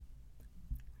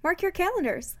Mark your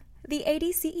calendars. The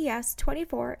ADCES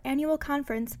 24 Annual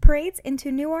Conference parades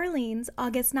into New Orleans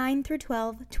August 9 through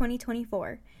 12,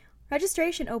 2024.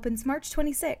 Registration opens March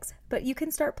 26, but you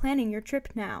can start planning your trip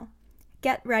now.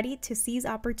 Get ready to seize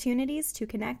opportunities to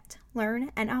connect,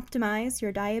 learn, and optimize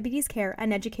your diabetes care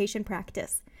and education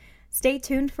practice. Stay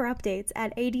tuned for updates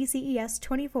at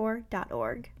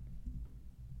adces24.org.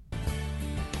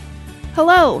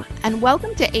 Hello, and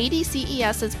welcome to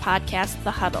ADCES's podcast,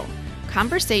 The Huddle,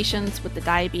 Conversations with the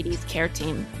Diabetes Care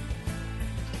Team.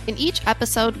 In each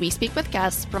episode, we speak with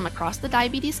guests from across the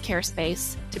diabetes care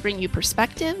space to bring you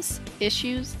perspectives,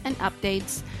 issues, and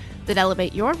updates that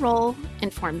elevate your role,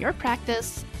 inform your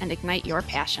practice, and ignite your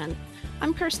passion.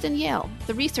 I'm Kirsten Yale,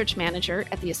 the Research Manager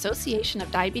at the Association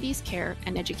of Diabetes Care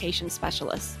and Education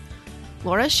Specialists.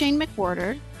 Laura Shane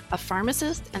McWhorter, a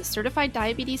pharmacist and certified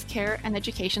diabetes care and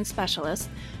education specialist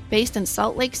based in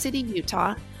Salt Lake City,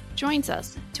 Utah, joins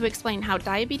us to explain how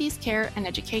diabetes care and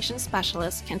education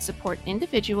specialists can support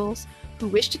individuals who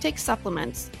wish to take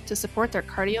supplements to support their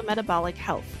cardiometabolic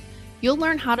health. You'll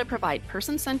learn how to provide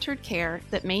person-centered care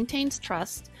that maintains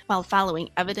trust while following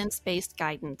evidence-based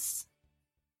guidance.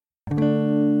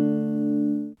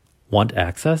 Want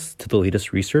access to the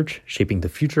latest research shaping the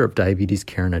future of diabetes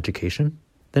care and education?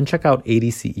 Then check out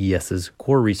ADCES's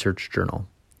core research journal,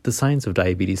 The Science of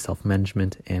Diabetes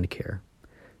Self-Management and Care.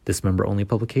 This member-only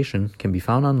publication can be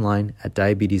found online at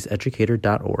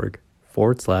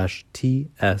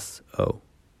diabeteseducator.org/TSO.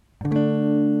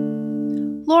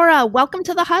 Laura, welcome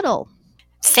to The Huddle.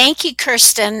 Thank you,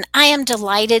 Kirsten. I am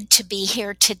delighted to be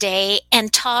here today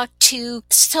and talk to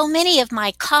so many of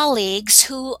my colleagues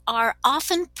who are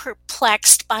often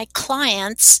perplexed by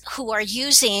clients who are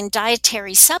using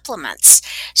dietary supplements.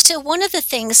 So one of the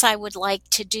things I would like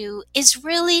to do is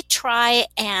really try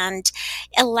and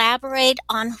elaborate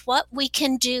on what we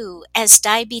can do as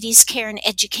diabetes care and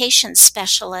education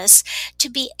specialists to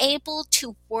be able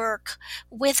to work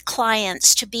with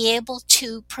clients, to be able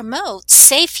to promote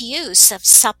safe use of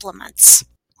supplements.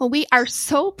 Well, we are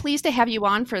so pleased to have you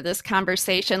on for this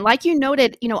conversation. Like you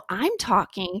noted, I'm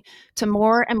talking to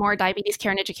more and more diabetes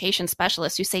care and education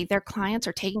specialists who say their clients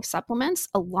are taking supplements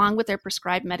along with their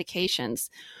prescribed medications,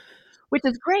 which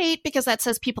is great because that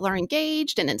says people are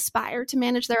engaged and inspired to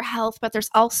manage their health, but there's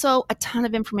also a ton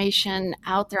of information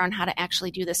out there on how to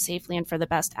actually do this safely and for the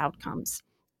best outcomes.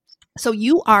 So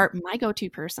you are my go-to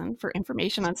person for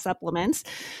information on supplements.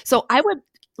 So I would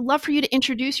love for you to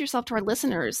introduce yourself to our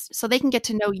listeners so they can get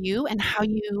to know you and how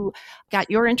you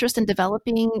got your interest in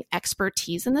developing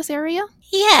expertise in this area.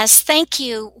 Yes, thank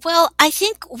you. Well, I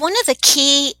think one of the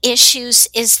key issues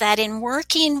is that in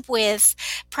working with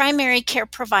primary care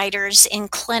providers in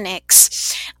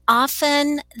clinics,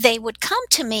 often they would come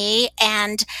to me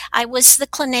and I was the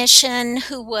clinician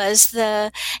who was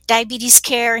the diabetes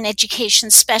care and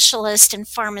education specialist and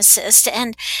pharmacist,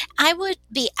 and I would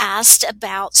be asked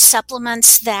about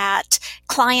supplements that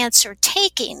clients are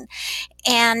taking.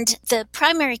 And the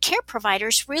primary care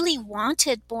providers really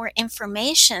wanted more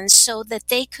information so that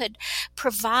they could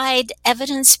provide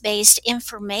evidence-based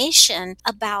information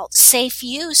about safe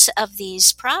use of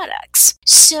these products.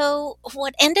 So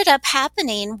what ended up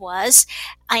happening was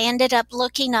I ended up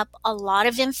looking up a lot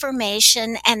of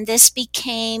information, and this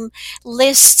became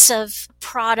lists of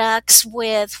products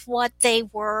with what they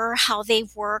were, how they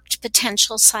worked,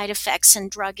 potential side effects, and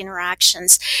drug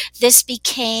interactions. This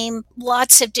became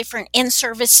lots of different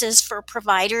in-services for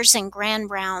providers and grand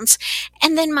rounds.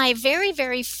 And then my very,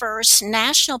 very first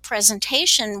national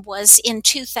presentation was in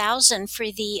 2000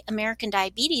 for the American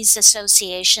Diabetes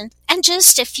Association. And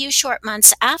just a few short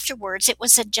months afterwards, it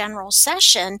was a general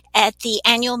session at the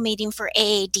annual meeting for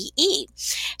AADE.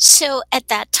 So at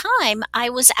that time, I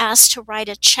was asked to write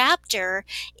a chapter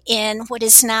in what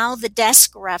is now the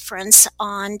desk reference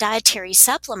on dietary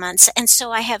supplements. And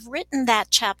so I have written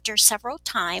that chapter several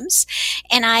times,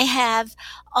 and I have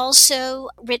also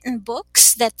written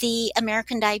books that the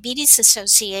American Diabetes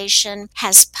Association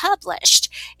has published.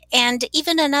 And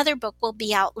even another book will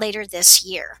be out later this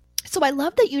year. So I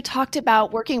love that you talked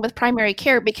about working with primary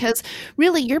care because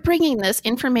really you're bringing this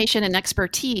information and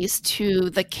expertise to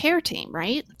the care team,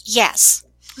 right? Yes.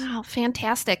 Wow,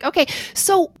 fantastic. Okay,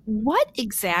 so what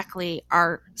exactly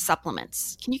are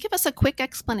supplements? Can you give us a quick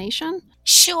explanation?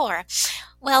 Sure.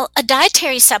 Well, a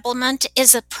dietary supplement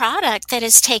is a product that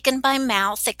is taken by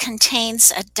mouth that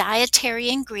contains a dietary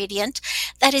ingredient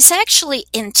that is actually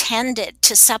intended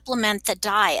to supplement the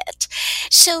diet.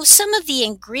 So some of the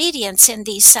ingredients in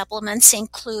these supplements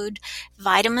include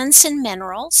vitamins and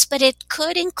minerals, but it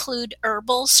could include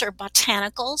herbals or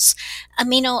botanicals,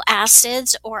 amino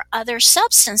acids, or other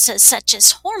substances such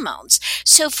as hormones.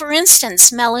 So for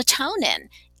instance, melatonin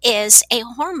is a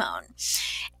hormone.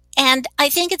 And I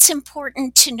think it's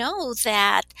important to know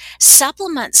that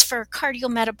supplements for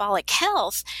cardiometabolic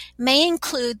health may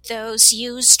include those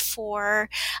used for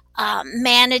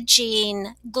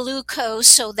managing glucose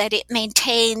so that it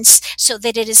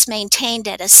is maintained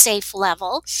at a safe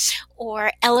level,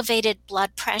 or elevated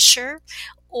blood pressure,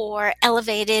 or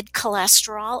elevated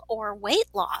cholesterol, or weight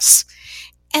loss.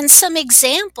 And some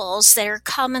examples that are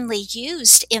commonly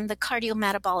used in the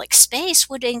cardiometabolic space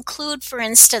would include, for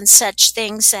instance, such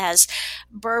things as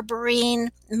berberine,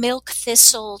 milk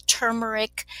thistle,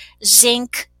 turmeric,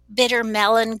 zinc, bitter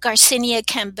melon, Garcinia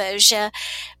cambogia,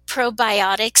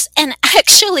 probiotics, and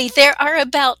actually there are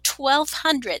about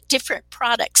 1,200 different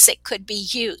products that could be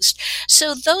used.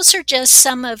 So those are just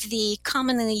some of the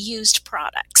commonly used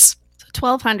products.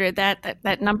 1,200,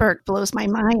 that number blows my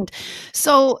mind.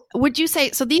 So would you say,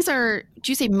 do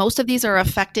you say most of these are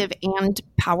effective and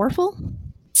powerful?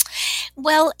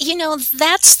 Well,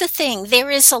 that's the thing.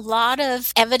 There is a lot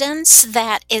of evidence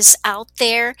that is out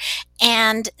there,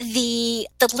 and the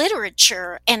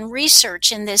literature and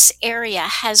research in this area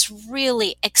has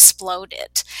really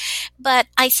exploded. But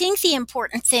I think the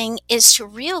important thing is to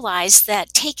realize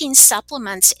that taking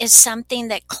supplements is something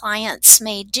that clients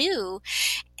may do.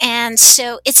 And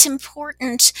so it's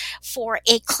important for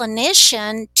a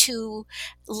clinician to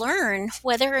learn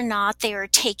whether or not they are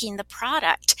taking the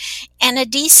product. And a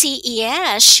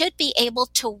DCES should be able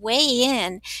to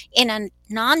weigh in a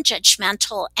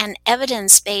non-judgmental and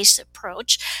evidence-based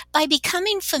approach by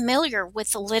becoming familiar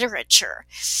with the literature.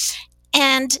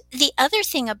 And the other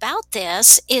thing about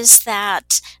this is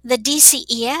that the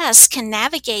DCES can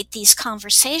navigate these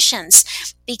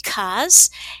conversations because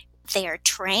they are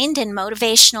trained in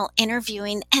motivational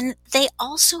interviewing, and they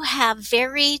also have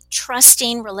very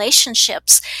trusting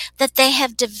relationships that they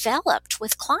have developed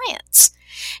with clients.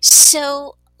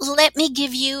 So let me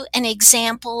give you an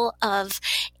example of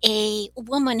a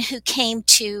woman who came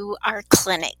to our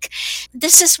clinic.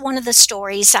 This is one of the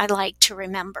stories I like to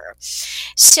remember.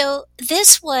 So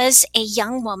this was a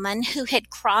young woman who had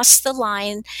crossed the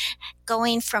line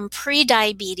going from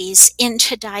pre-diabetes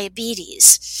into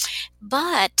diabetes.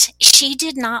 But she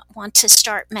did not want to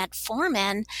start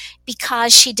metformin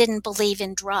because she didn't believe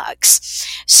in drugs.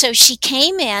 So she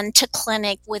came in to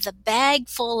clinic with a bag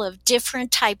full of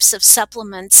different types of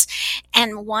supplements,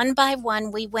 and one by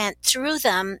one we went through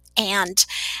them, and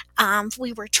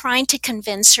we were trying to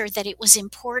convince her that it was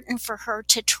important for her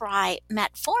to try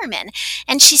metformin.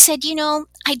 And she said,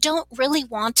 I don't really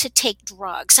want to take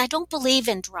drugs. I don't believe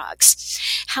in drugs.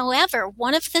 However,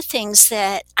 one of the things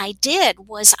that I did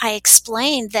was I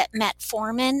explained that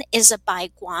metformin is a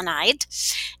biguanide,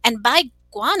 and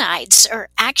biguanides are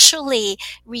actually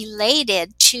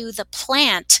related to the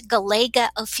plant Galega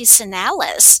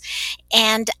officinalis,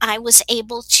 and I was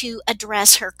able to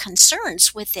address her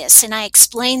concerns with this. And I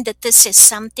explained that this is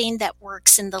something that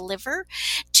works in the liver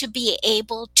to be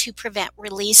able to prevent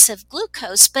release of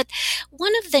glucose. But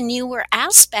one of the newer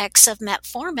aspects of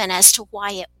metformin as to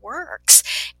why it works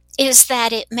is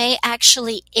that it may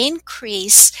actually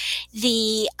increase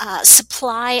the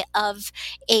supply of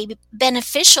a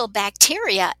beneficial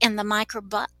bacteria in the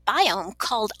microbiome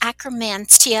called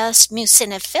Akkermansia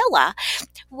muciniphila,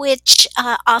 which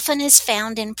often is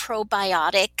found in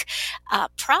probiotic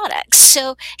products.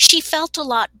 So she felt a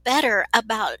lot better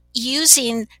about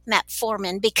using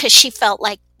metformin because she felt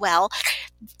like, well,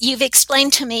 you've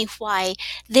explained to me why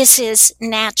this is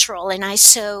natural, and I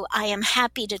am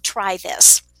happy to try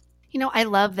this. I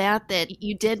love that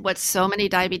you did what so many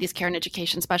diabetes care and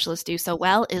education specialists do so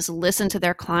well, is listen to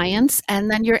their clients,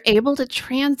 and then you're able to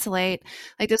translate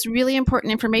like this really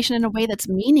important information in a way that's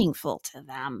meaningful to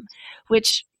them,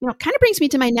 which, kind of brings me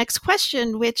to my next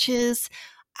question, which is,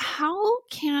 how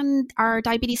can our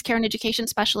diabetes care and education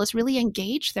specialists really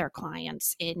engage their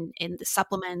clients in the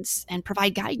supplements and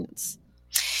provide guidance?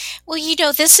 Well,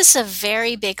 this is a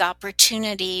very big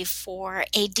opportunity for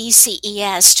a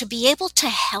DCES to be able to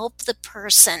help the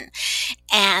person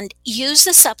and use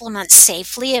the supplements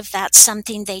safely if that's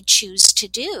something they choose to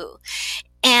do.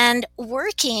 And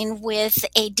working with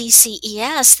a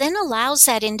DCES then allows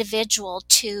that individual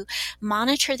to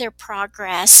monitor their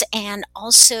progress and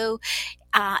also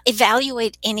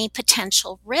evaluate any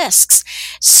potential risks.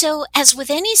 So, as with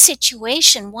any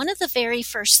situation, one of the very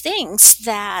first things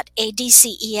that a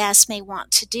DCES may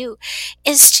want to do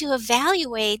is to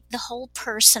evaluate the whole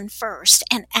person first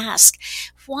and ask,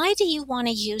 why do you want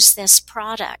to use this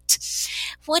product?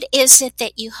 What is it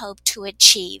that you hope to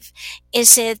achieve?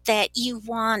 Is it that you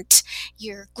want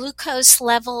your glucose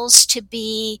levels to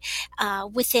be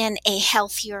within a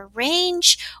healthier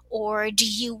range? Or do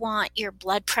you want your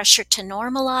blood pressure to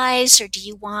normalize? Or do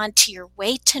you want your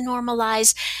weight to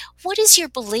normalize? What is your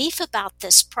belief about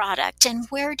this product? And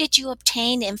where did you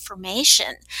obtain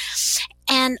information?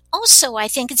 And also, I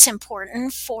think it's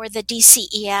important for the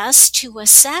DCES to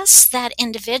assess that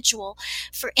individual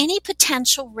for any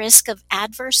potential risk of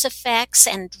adverse effects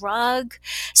and drug,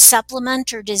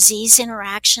 supplement, or disease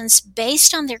interactions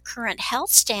based on their current health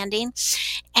standing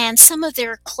and some of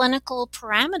their clinical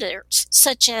parameters,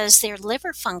 such as their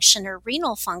liver function or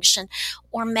renal function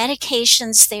or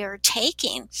medications they are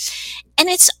taking. And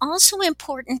it's also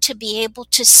important to be able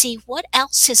to see what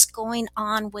else is going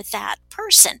on with that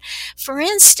person. For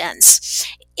instance,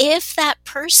 if that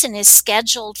person is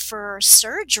scheduled for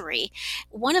surgery,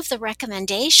 one of the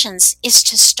recommendations is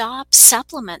to stop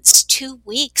supplements 2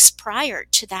 weeks prior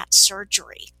to that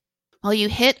surgery. Well, you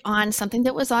hit on something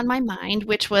that was on my mind,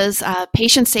 which was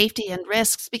patient safety and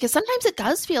risks, because sometimes it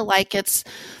does feel like it's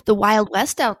the Wild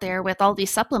West out there with all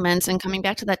these supplements, and coming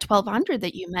back to that 1200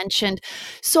 that you mentioned.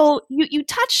 So you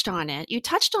touched on it. You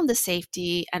touched on the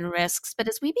safety and risks, but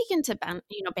as we begin to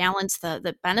balance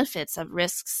the benefits of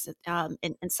risks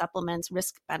in supplements,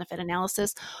 risk-benefit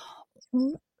analysis,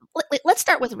 let's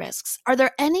start with risks. Are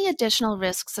there any additional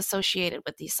risks associated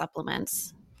with these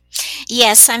supplements?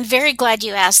 Yes, I'm very glad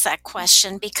you asked that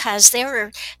question because there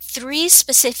are 3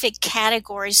 specific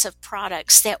categories of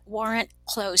products that warrant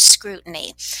close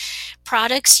scrutiny.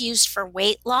 Products used for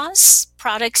weight loss,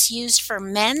 products used for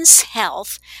men's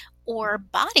health, or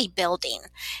bodybuilding.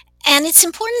 And it's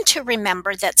important to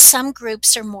remember that some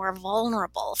groups are more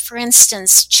vulnerable. For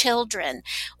instance, children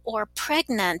or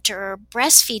pregnant or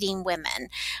breastfeeding women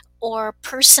or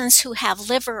persons who have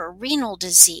liver or renal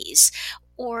disease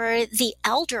or the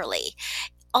elderly.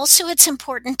 Also, it's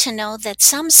important to know that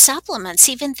some supplements,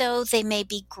 even though they may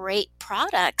be great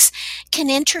products, can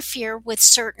interfere with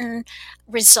certain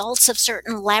results of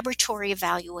certain laboratory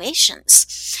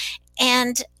evaluations.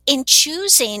 And in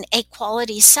choosing a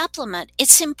quality supplement,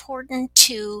 it's important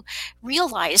to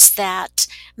realize that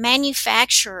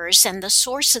manufacturers and the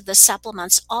source of the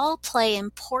supplements all play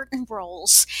important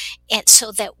roles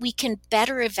so that we can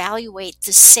better evaluate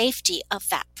the safety of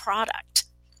that product.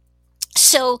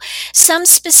 So, some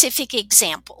specific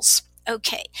examples.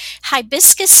 Okay,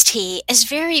 hibiscus tea is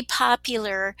very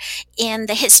popular in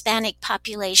the Hispanic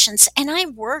populations, and I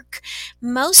work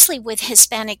mostly with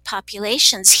Hispanic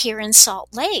populations here in Salt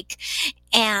Lake.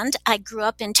 And I grew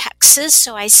up in Texas,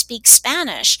 so I speak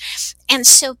Spanish. And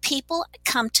so people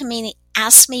come to me and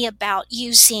ask me about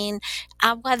using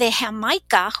agua de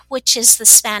Jamaica, which is the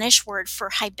Spanish word for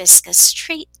hibiscus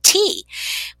tea.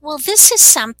 Well, this is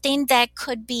something that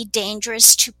could be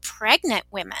dangerous to pregnant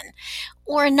women.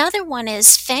 Or another one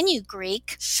is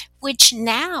fenugreek, which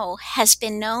now has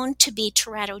been known to be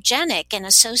teratogenic and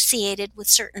associated with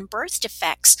certain birth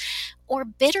defects. Or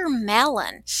bitter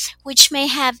melon, which may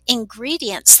have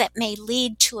ingredients that may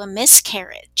lead to a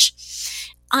miscarriage.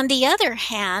 On the other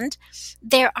hand,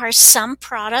 there are some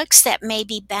products that may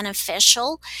be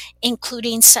beneficial,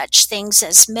 including such things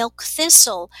as milk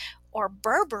thistle or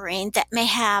berberine that may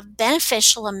have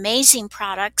beneficial, amazing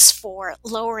products for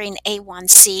lowering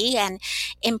A1C and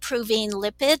improving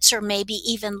lipids or maybe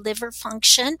even liver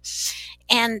function,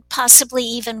 and possibly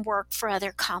even work for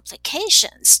other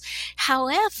complications.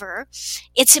 However,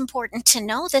 it's important to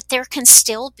know that there can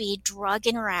still be drug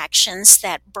interactions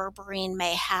that berberine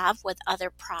may have with other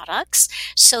products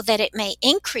so that it may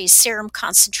increase serum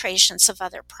concentrations of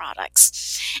other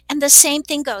products. And the same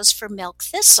thing goes for milk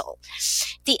thistle.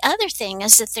 The other thing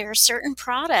is that there are certain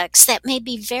products that may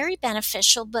be very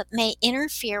beneficial but may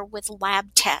interfere with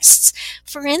lab tests.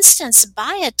 For instance,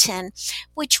 biotin,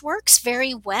 which works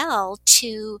very well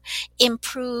to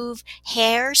improve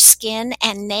hair, skin,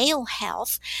 and nail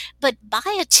health, but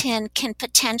biotin can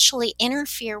potentially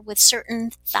interfere with certain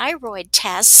thyroid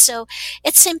tests, so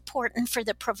it's important for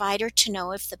the provider to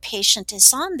know if the patient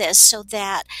is on this so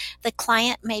that the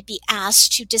client may be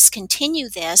asked to discontinue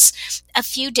this a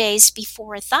few days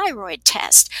before a thyroid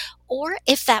test. Or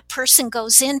if that person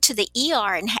goes into the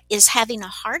ER and is having a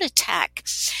heart attack,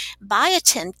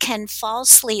 biotin can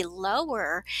falsely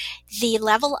lower the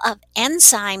level of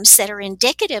enzymes that are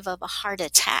indicative of a heart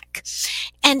attack.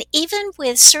 And even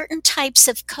with certain types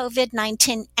of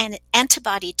COVID-19 and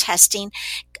antibody testing,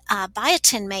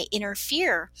 biotin may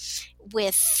interfere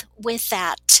with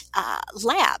that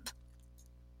lab.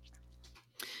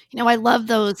 I love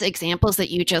those examples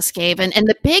that you just gave. And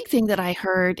the big thing that I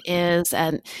heard is,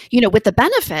 with the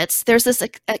benefits, there's this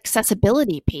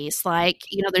accessibility piece. Like,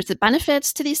 there's the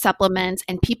benefits to these supplements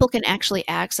and people can actually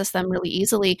access them really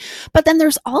easily. But then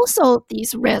there's also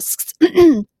these risks.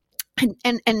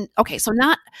 And okay, so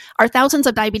not our thousands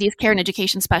of diabetes care and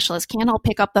education specialists can't all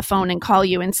pick up the phone and call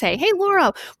you and say, "Hey,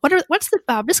 Laura, what's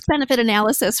the risk benefit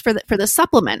analysis for the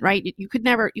supplement?" Right? You could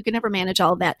never manage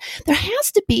all of that. There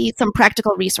has to be some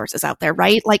practical resources out there,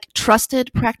 right? Like trusted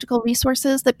practical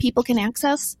resources that people can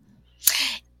access.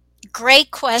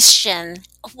 Great question.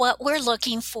 What we're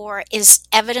looking for is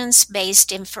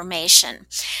evidence-based information.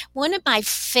 One of my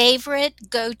favorite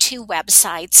go-to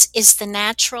websites is the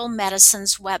Natural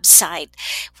Medicines website,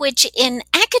 which in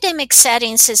academic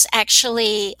settings is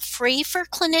actually free for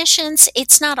clinicians.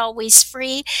 It's not always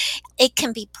free. It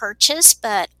can be purchased,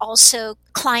 but also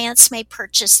clients may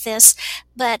purchase this.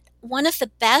 But one of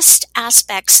the best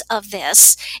aspects of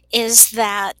this is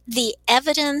that the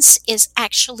evidence is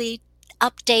actually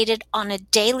updated on a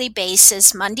daily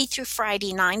basis, Monday through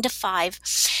Friday, 9 to 5,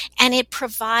 and it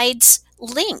provides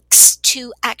links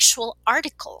to actual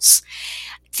articles.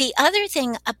 The other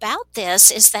thing about this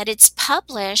is that it's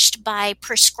published by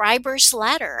Prescriber's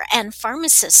Letter and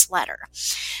Pharmacist's Letter.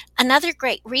 Another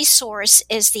great resource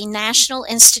is the National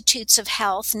Institutes of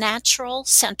Health Natural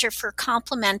Center for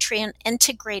Complementary and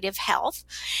Integrative Health.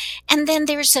 And then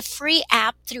there's a free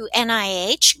app through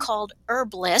NIH called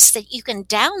Herbalist that you can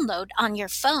download on your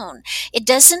phone. It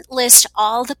doesn't list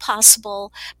all the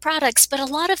possible products, but a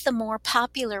lot of the more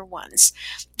popular ones.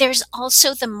 There's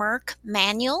also the Merck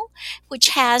Manual, which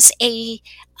has a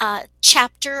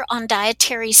chapter on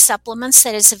dietary supplements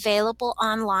that is available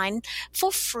online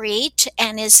for free,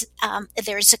 and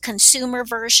there's a consumer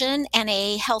version and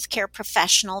a healthcare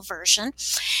professional version.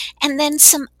 And then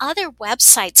some other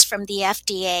websites from the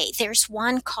FDA. There's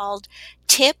one called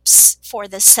Tips for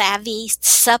the Savvy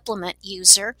Supplement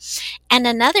User, and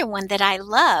another one that I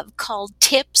love called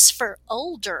Tips for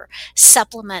Older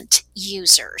Supplement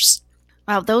Users.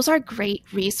 Wow, those are great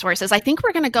resources. I think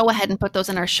we're going to go ahead and put those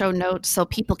in our show notes so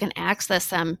people can access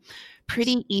them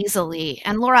pretty easily.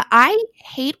 And Laura, I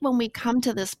hate when we come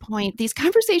to this point. These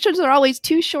conversations are always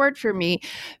too short for me,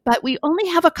 but we only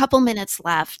have a couple minutes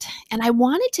left. And I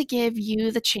wanted to give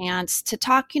you the chance to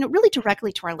talk, really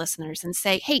directly to our listeners and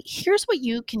say, hey, here's what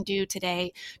you can do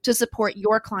today to support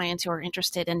your clients who are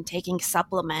interested in taking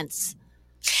supplements.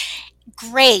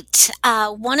 Great.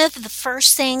 One of the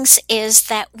first things is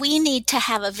that we need to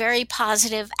have a very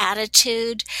positive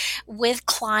attitude with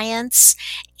clients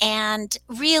and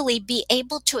really be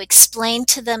able to explain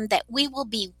to them that we will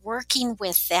be working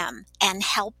with them and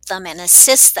help them and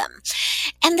assist them,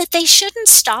 and that they shouldn't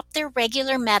stop their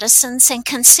regular medicines and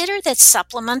consider that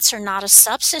supplements are not a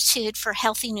substitute for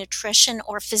healthy nutrition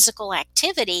or physical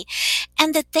activity,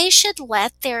 and that they should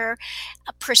let their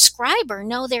prescriber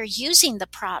know they're using the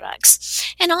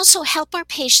products, and also help our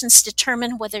patients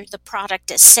determine whether the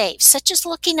product is safe, such as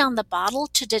looking on the bottle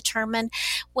to determine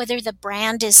whether the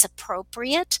brand is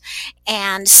appropriate.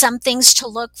 And some things to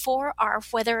look for are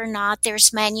whether or not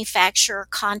there's manufacturer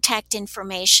contact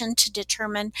information to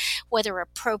determine whether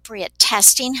appropriate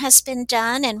testing has been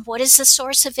done, and what is the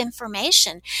source of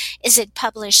information. Is it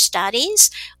published studies?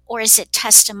 Or is it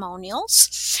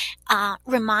testimonials?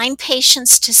 Remind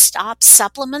patients to stop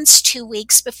supplements 2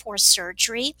 weeks before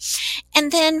surgery.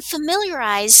 And then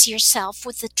familiarize yourself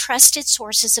with the trusted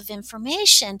sources of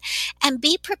information and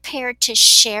be prepared to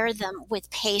share them with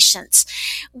patients.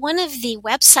 One of the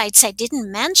websites I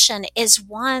didn't mention is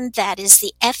one that is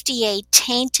the FDA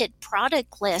tainted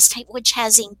product list, which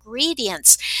has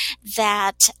ingredients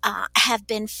that have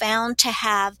been found to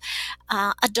have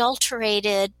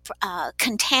adulterated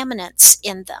contaminants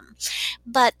in them.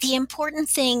 But the important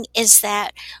thing is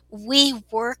that we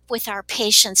work with our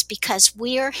patients because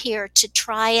we are here to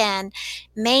try and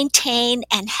maintain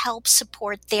and help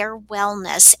support their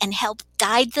wellness and help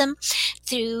guide them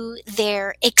through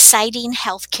their exciting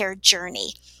healthcare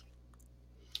journey.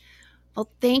 Well,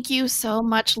 thank you so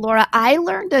much, Laura. I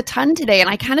learned a ton today, and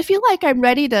I kind of feel like I'm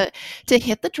ready to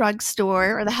hit the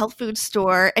drugstore or the health food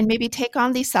store and maybe take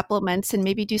on these supplements and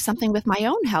maybe do something with my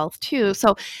own health too.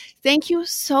 So thank you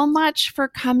so much for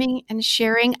coming and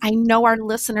sharing. I know our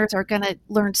listeners are going to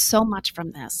learn so much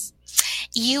from this.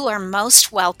 You are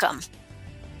most welcome.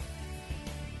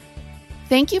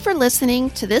 Thank you for listening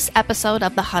to this episode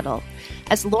of The Huddle.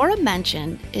 As Laura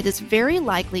mentioned, it is very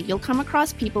likely you'll come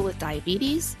across people with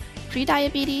diabetes,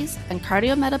 prediabetes, and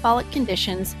cardiometabolic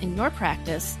conditions in your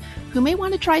practice who may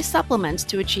want to try supplements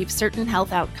to achieve certain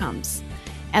health outcomes.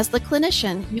 As the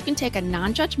clinician, you can take a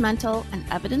non-judgmental and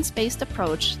evidence-based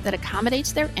approach that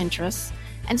accommodates their interests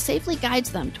and safely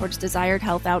guides them towards desired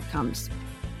health outcomes.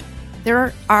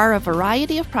 There are a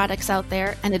variety of products out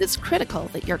there, and it is critical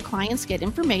that your clients get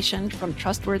information from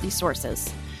trustworthy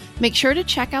sources. Make sure to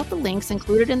check out the links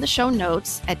included in the show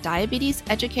notes at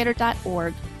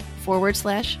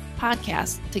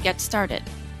diabeteseducator.org/podcast to get started.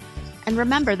 And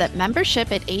remember that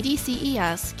membership at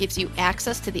ADCES gives you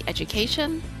access to the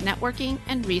education, networking,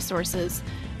 and resources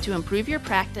to improve your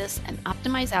practice and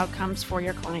optimize outcomes for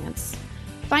your clients.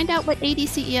 Find out what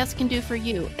ADCES can do for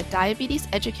you at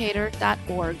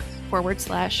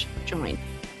diabeteseducator.org/join.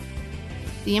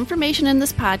 The information in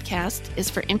this podcast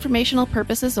is for informational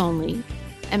purposes only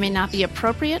and may not be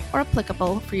appropriate or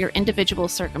applicable for your individual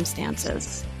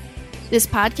circumstances. This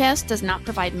podcast does not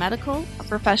provide medical or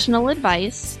professional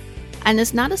advice and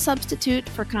is not a substitute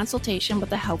for consultation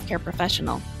with a healthcare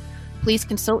professional. Please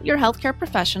consult your healthcare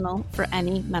professional for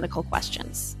any medical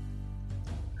questions.